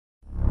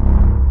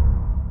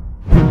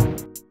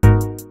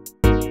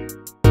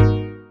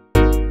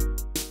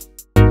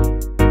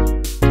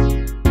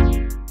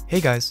Hey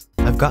guys,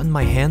 I've gotten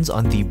my hands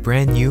on the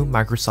brand new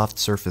Microsoft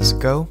Surface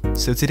Go,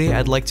 so today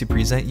I'd like to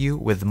present you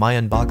with my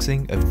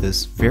unboxing of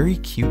this very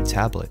cute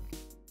tablet.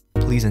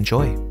 Please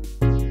enjoy.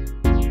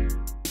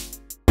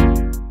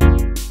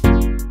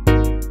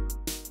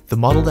 The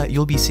model that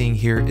you'll be seeing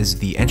here is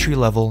the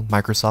entry-level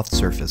Microsoft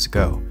Surface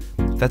Go.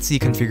 That's the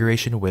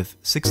configuration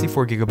with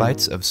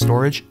 64GB of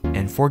storage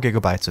and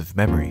 4GB of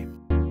memory.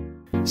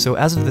 So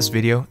as of this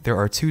video, there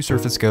are two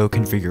Surface Go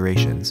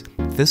configurations,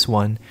 this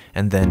one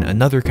and then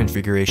another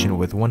configuration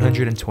with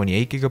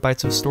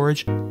 128GB of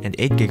storage and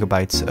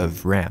 8GB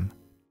of RAM.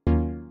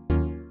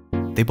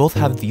 They both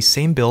have the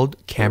same build,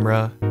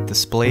 camera,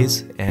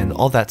 displays, and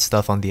all that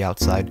stuff on the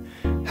outside.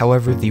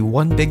 However, the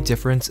one big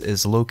difference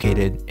is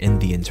located in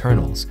the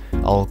internals.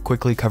 I'll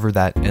quickly cover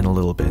that in a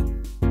little bit.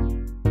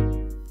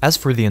 As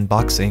for the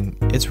unboxing,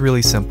 it's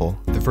really simple.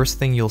 The first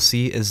thing you'll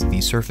see is the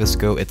Surface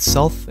Go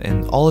itself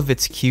and all of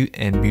its cute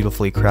and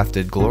beautifully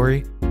crafted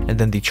glory, and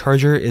then the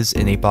charger is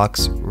in a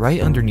box right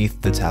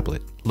underneath the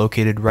tablet,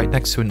 located right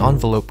next to an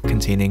envelope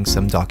containing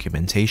some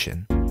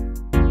documentation.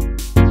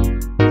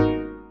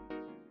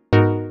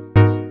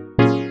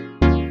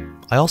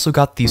 I also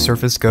got the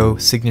Surface Go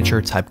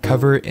signature type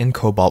cover in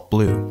cobalt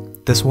blue.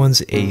 This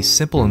one's a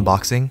simple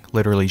unboxing,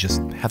 literally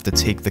just have to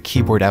take the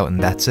keyboard out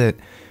and that's it.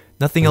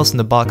 Nothing else in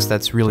the box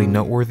that's really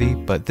noteworthy,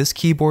 but this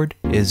keyboard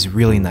is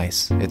really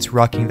nice. It's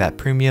rocking that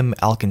premium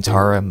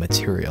Alcantara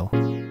material.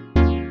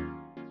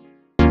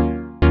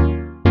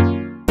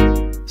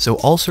 So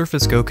all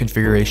Surface Go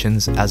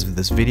configurations as of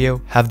this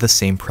video have the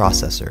same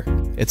processor.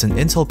 It's an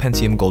Intel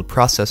Pentium Gold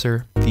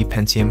processor, the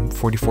Pentium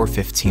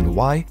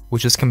 4415Y,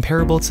 which is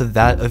comparable to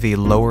that of a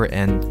lower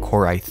end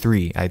Core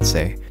i3, I'd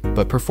say,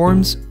 but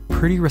performs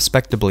pretty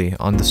respectably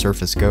on the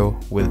Surface Go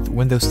with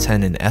Windows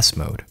 10 in S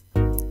mode.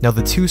 Now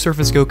the two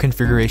Surface Go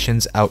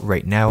configurations out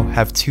right now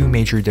have two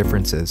major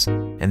differences,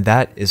 and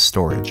that is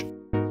storage.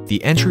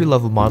 The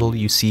entry-level model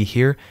you see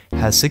here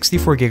has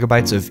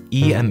 64GB of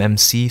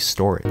eMMC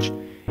storage.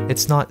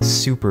 It's not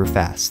super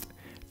fast.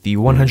 The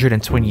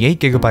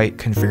 128GB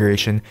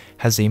configuration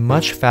has a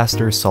much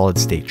faster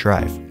solid-state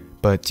drive.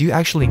 But do you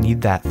actually need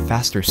that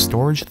faster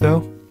storage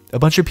though? A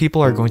bunch of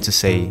people are going to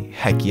say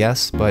heck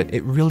yes, but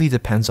it really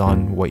depends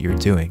on what you're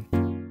doing.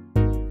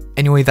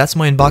 Anyway, that's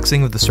my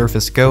unboxing of the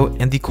Surface Go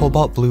and the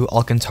cobalt blue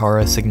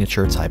Alcantara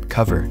signature type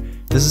cover.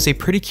 This is a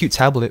pretty cute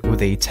tablet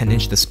with a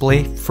 10-inch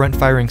display,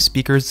 front-firing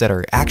speakers that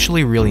are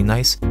actually really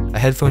nice, a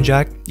headphone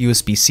jack,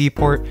 USB-C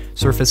port,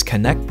 Surface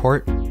Connect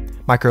port,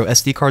 micro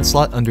SD card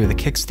slot under the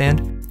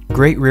kickstand,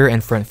 great rear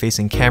and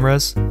front-facing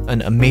cameras,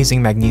 an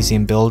amazing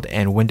magnesium build,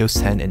 and Windows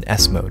 10 in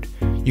S mode.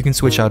 You can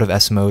switch out of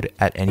S mode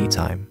at any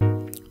time.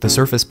 The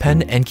Surface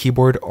Pen and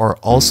keyboard are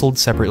all sold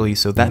separately,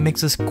 so that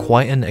makes this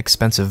quite an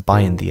expensive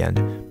buy in the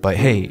end. But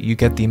hey, you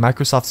get the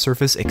Microsoft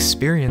Surface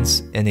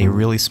experience in a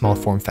really small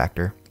form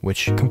factor,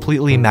 which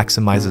completely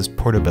maximizes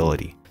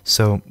portability.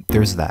 So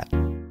there's that.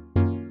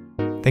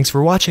 Thanks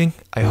for watching.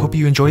 I hope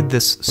you enjoyed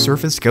this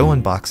Surface Go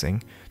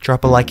unboxing.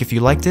 Drop a like if you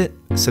liked it,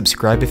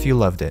 subscribe if you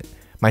loved it.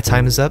 My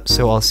time is up,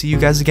 so I'll see you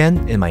guys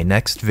again in my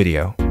next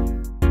video.